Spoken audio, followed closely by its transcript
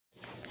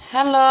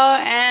Hello,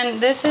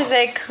 and this is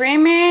a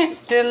creamy,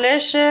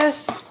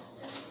 delicious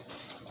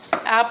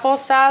apple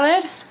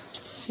salad.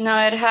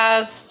 Now it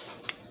has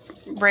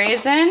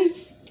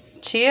raisins,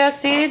 chia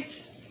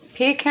seeds,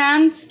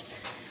 pecans,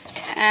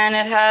 and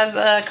it has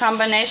a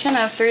combination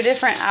of 3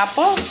 different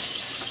apples.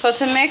 So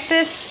to make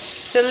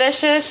this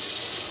delicious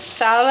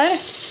salad,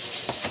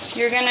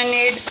 you're gonna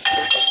need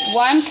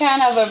 1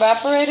 can of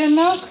evaporated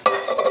milk,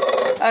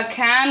 a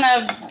can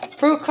of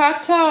fruit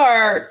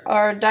cocktail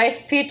or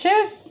diced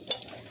peaches.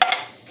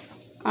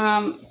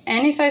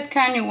 Any size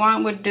can you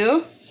want would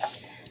do,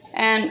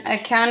 and a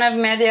can of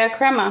media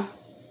crema.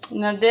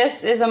 Now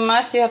this is a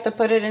must, you have to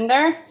put it in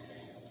there.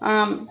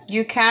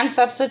 You can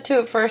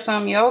substitute for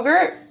some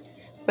yogurt,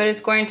 but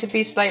it's going to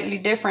be slightly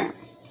different.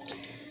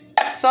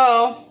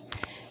 So,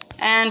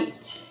 and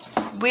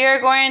we are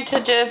going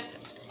to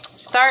just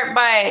start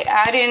by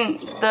adding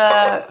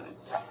the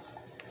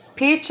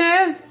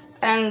peaches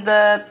and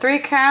the 3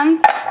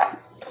 cans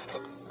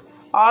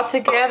all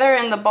together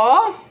in the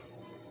bowl.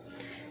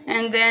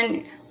 And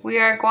then we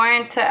are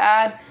going to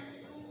add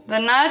the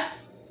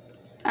nuts,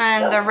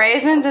 and the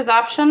raisins is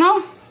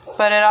optional,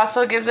 but it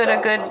also gives it a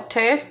good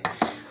taste.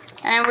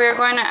 And we're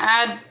going to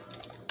add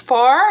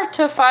 4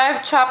 to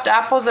 5 chopped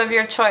apples of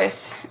your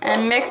choice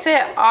and mix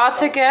it all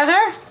together.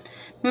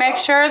 Make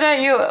sure that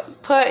you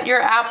put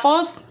your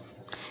apples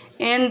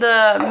in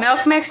the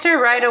milk mixture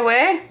right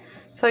away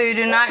so you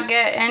do not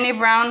get any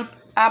brown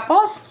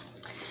apples.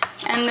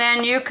 And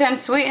then you can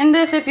sweeten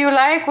this if you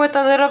like with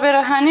a little bit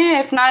of honey.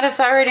 If not, it's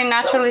already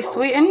naturally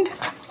sweetened.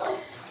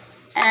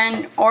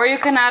 Or you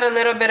can add a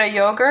little bit of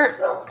yogurt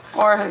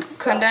or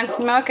condensed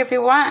milk if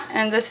you want.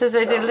 And this is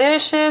a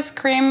delicious,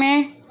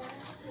 creamy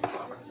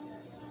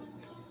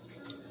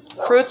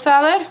fruit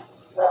salad.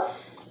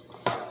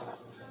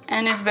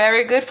 And it's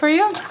very good for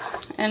you.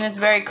 And it's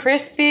very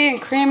crispy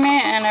and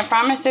creamy, and I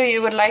promise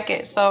you would like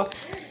it. So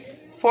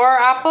 4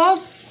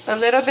 apples, a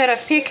little bit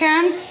of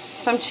pecans,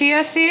 some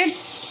chia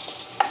seeds,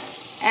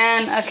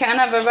 and a can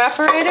of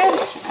evaporated,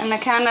 and a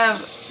can of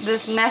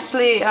this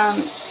Nestle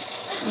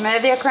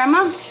media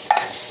crema,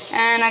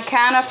 and a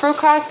can of fruit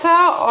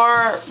cocktail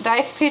or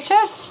diced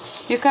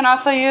peaches. You can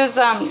also use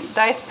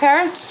diced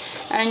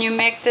pears, and you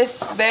make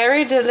this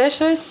very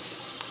delicious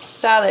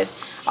salad.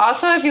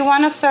 Also, if you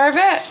want to serve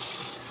it,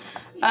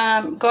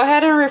 go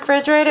ahead and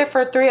refrigerate it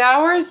for 3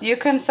 hours. You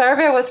can serve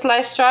it with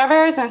sliced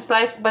strawberries and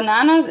sliced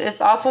bananas.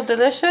 It's also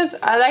delicious.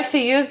 I like to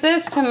use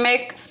this to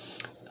make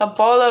a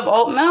bowl of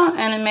oatmeal,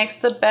 and it makes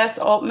the best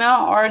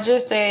oatmeal, or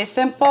just a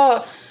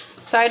simple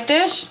side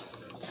dish.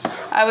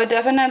 I would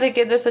definitely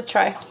give this a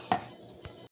try.